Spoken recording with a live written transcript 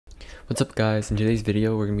What's up guys, in today's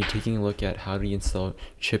video we're going to be taking a look at how to install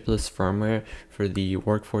Chipless Firmware for the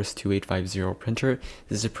Workforce 2850 printer.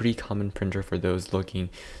 This is a pretty common printer for those looking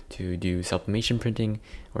to do sublimation printing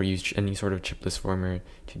or use any sort of Chipless Firmware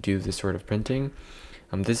to do this sort of printing.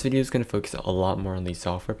 This video is going to focus a lot more on the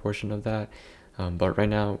software portion of that, but right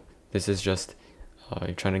now this is just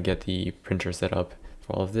trying to get the printer set up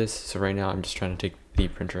for all of this. So right now I'm just trying to take the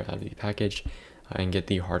printer out of the package and get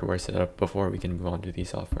the hardware set up before we can move on to the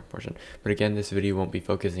software portion. But again, this video won't be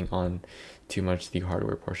focusing on too much the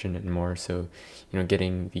hardware portion and more so,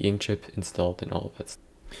 getting the Inkchip installed and all of that.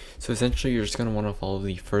 So essentially, you're just going to want to follow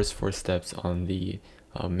the first 4 steps on the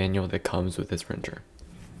manual that comes with this printer.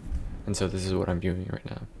 And so this is what I'm doing right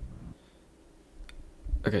now.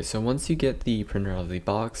 Okay, so once you get the printer out of the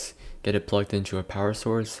box, get it plugged into a power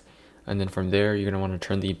source, and then from there, you're going to want to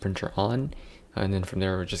turn the printer on. And then from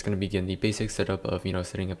there, we're just going to begin the basic setup of,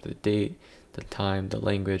 setting up the date, the time, the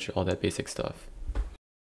language, all that basic stuff.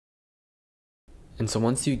 And so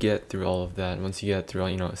once you get through all of that, once you get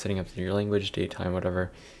through, setting up your language, date, time,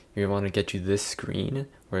 whatever, you want to get to this screen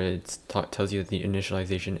where it tells you that the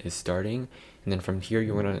initialization is starting. And then from here,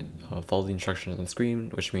 you want to follow the instructions on the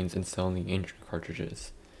screen, which means installing the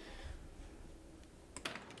cartridges.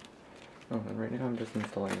 Oh, and right now I'm just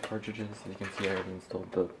installing cartridges. As you can see, I already installed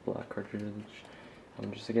the black cartridge.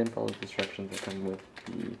 Just again follow the instructions that come with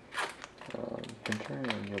the printer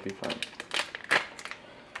and you'll be fine.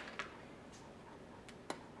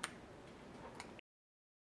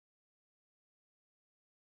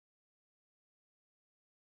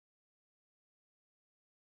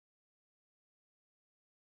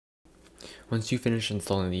 Once you finish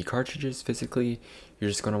installing the cartridges physically, you're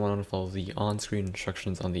just going to want to follow the on-screen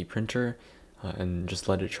instructions on the printer and just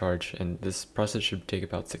let it charge, and this process should take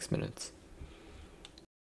about 6 minutes.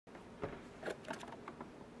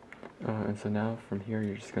 And so now from here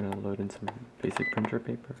you're just going to load in some basic printer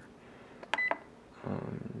paper.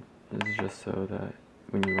 This is just so that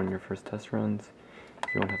when you run your first test runs,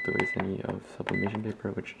 you won't have to waste any of sublimation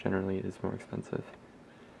paper, which generally is more expensive.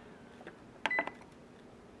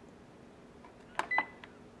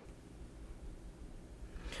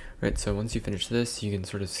 Right, so once you finish this, you can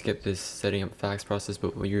sort of skip this setting up fax process,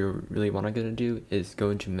 but what you really want to do is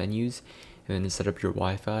go into menus and then set up your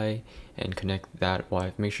Wi-Fi and connect that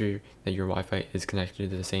Wi-Fi. Make sure that your Wi-Fi is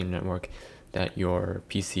connected to the same network that your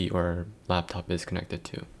PC or laptop is connected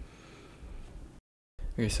to.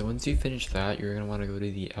 Okay, so once you finish that, you're going to want to go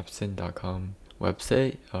to the epson.com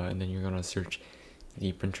website, and then you're going to search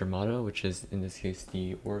the printer model, which is in this case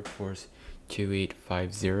the Workforce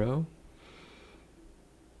 2850.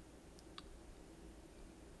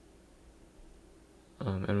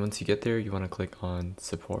 And once you get there, you want to click on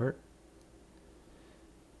support.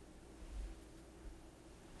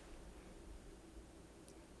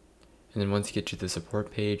 And then once you get to the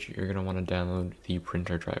support page, you're going to want to download the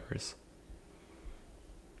printer drivers.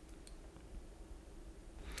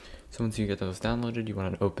 So once you get those downloaded, you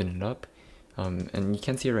want to open it up. And you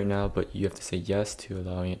can't see it right now, but you have to say yes to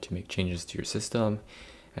allowing it to make changes to your system.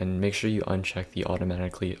 And make sure you uncheck the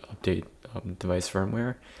automatically update device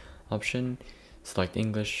firmware option. Select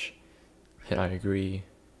English, hit I agree,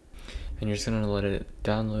 and you're just going to let it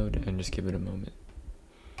download and just give it a moment.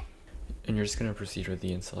 And you're just going to proceed with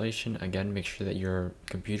the installation. Again, make sure that your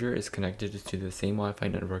computer is connected to the same Wi-Fi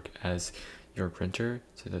network as your printer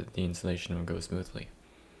so that the installation will go smoothly.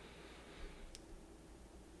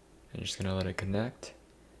 And you're just going to let it connect.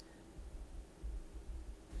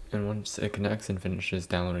 And once it connects and finishes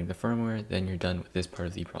downloading the firmware, then you're done with this part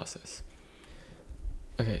of the process.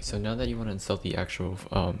 Okay, so now that you want to install the actual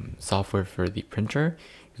software for the printer,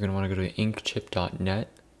 you're going to want to go to inkchip.net.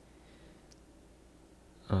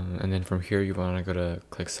 And then from here, you want to go to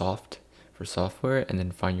click soft for software and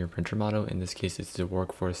then find your printer model. In this case, it's the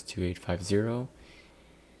Workforce 2850.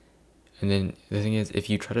 And then the thing is, if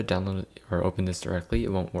you try to download or open this directly,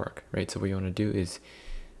 it won't work, right? So what you want to do is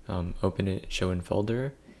open it, show in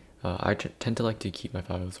folder. I tend to like to keep my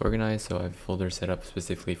files organized, so I have a folder set up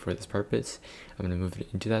specifically for this purpose. I'm going to move it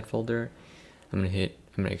into that folder. I'm going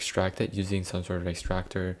to extract it using some sort of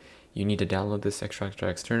extractor. You need to download this extractor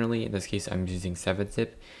externally. In this case, I'm using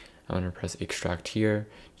 7-zip. I'm going to press extract here,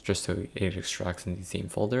 just so it extracts in the same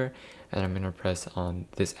folder. And I'm going to press on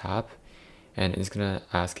this app, and it's going to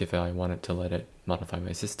ask if I want it to let it modify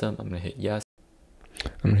my system. I'm going to hit yes.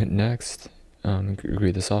 I'm going to hit next,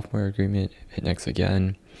 agree the software agreement, hit next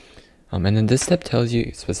again. And then this step tells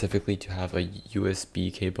you specifically to have a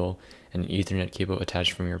USB cable and an Ethernet cable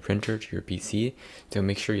attached from your printer to your PC. So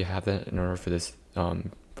make sure you have that in order for this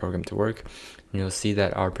program to work. And you'll see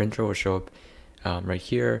that our printer will show up right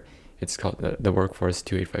here, it's called the Workforce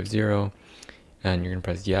 2850, and you're gonna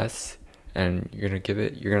press yes, and you're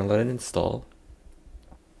gonna let it install.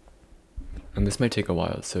 And this might take a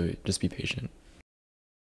while, so just be patient.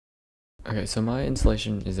 Okay, so my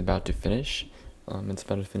installation is about to finish. It's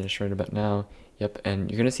about to finish right about now. Yep,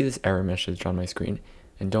 and you're gonna see this error message on my screen,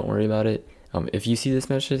 and don't worry about it. If you see this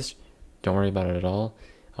message, don't worry about it at all.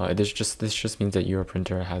 This just means that your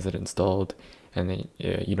printer has it installed, and then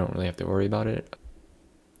you don't really have to worry about it.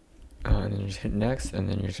 And then you just hit next, and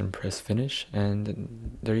then you're just gonna press finish,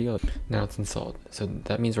 and there you go. Now it's installed. So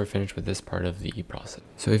that means we're finished with this part of the process.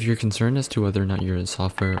 So if you're concerned as to whether or not your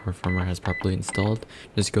software or firmware has properly installed,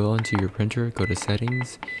 just go onto your printer, go to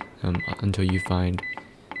settings, until you find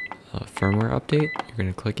firmware update. You're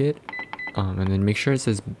gonna click it, and then make sure it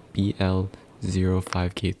says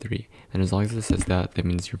BL05K3. And as long as it says that, that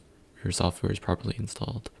means your software is properly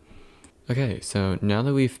installed. Okay, so now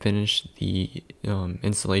that we've finished the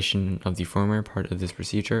installation of the firmware part of this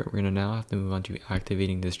procedure, we're going to now have to move on to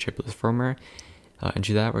activating this chipless firmware. And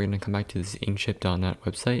to that, we're going to come back to this inkchip.net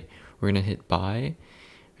website. We're going to hit buy,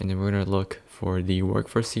 and then we're going to look for the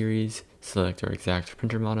Workforce series, select our exact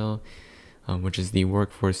printer model, which is the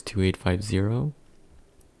Workforce 2850. And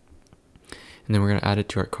then we're going to add it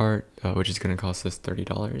to our cart, which is going to cost us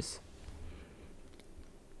 $30.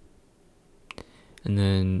 And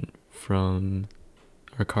then from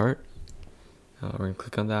our cart, we're going to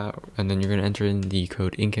click on that, and then you're going to enter in the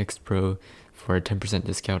code inkxpro for a 10%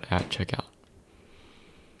 discount at checkout.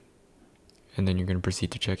 And then you're going to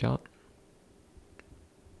proceed to checkout.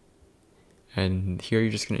 And here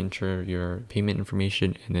you're just going to enter your payment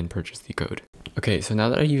information and then purchase the code. Okay, so now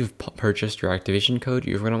that you've purchased your activation code,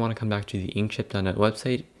 you're going to want to come back to the inkchip.net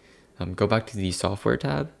website, go back to the software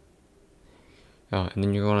tab, and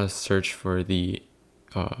then you're going to search for the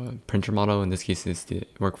printer model. In this case it's the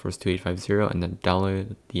Workforce 2850, and then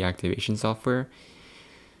download the activation software,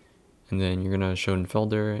 and then you're gonna show in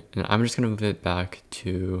folder, and I'm just gonna move it back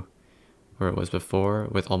to where it was before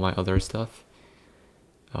with all my other stuff,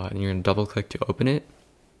 and you're gonna double click to open it,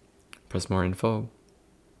 press more info,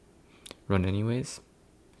 run anyways,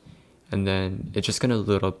 and then it's just gonna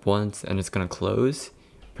load up once and it's gonna close.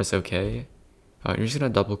 Press OK. You're just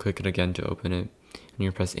gonna double click it again to open it, and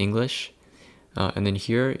you press English. And then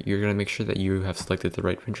here, you're going to make sure that you have selected the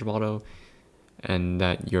right printer model and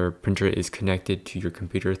that your printer is connected to your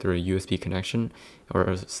computer through a USB connection, or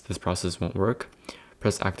else this process won't work.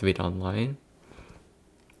 Press Activate Online.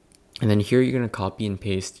 And then here, you're going to copy and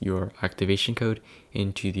paste your activation code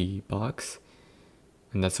into the box.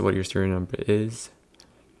 And that's what your serial number is.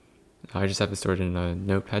 I just have it stored in a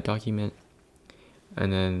notepad document.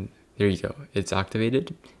 And then there you go. It's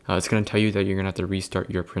activated. It's going to tell you that you're going to have to restart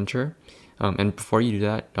your printer. And before you do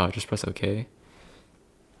that, just press OK.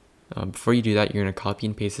 Before you do that, you're going to copy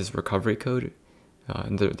and paste this recovery code.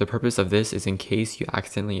 And the purpose of this is in case you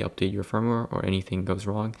accidentally update your firmware or anything goes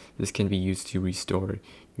wrong, this can be used to restore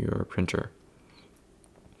your printer.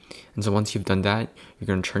 And so once you've done that, you're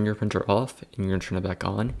going to turn your printer off and you're going to turn it back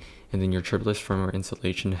on, and then your Chipless firmware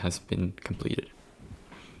installation has been completed.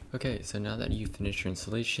 Okay, so now that you've finished your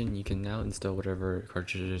installation, you can now install whatever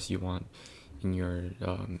cartridges you want in your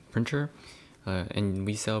printer, and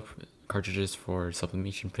we sell cartridges for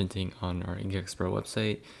sublimation printing on our inkxpro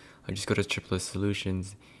website. Just go to Chipless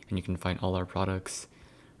Solutions and you can find all our products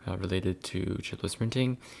related to chipless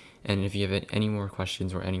printing. And if you have any more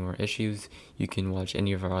questions or any more issues, you can watch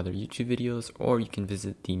any of our other YouTube videos, or you can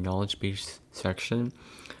visit the knowledge base section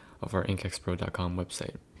of our inkxpro.com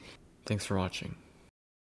website. Thanks for watching.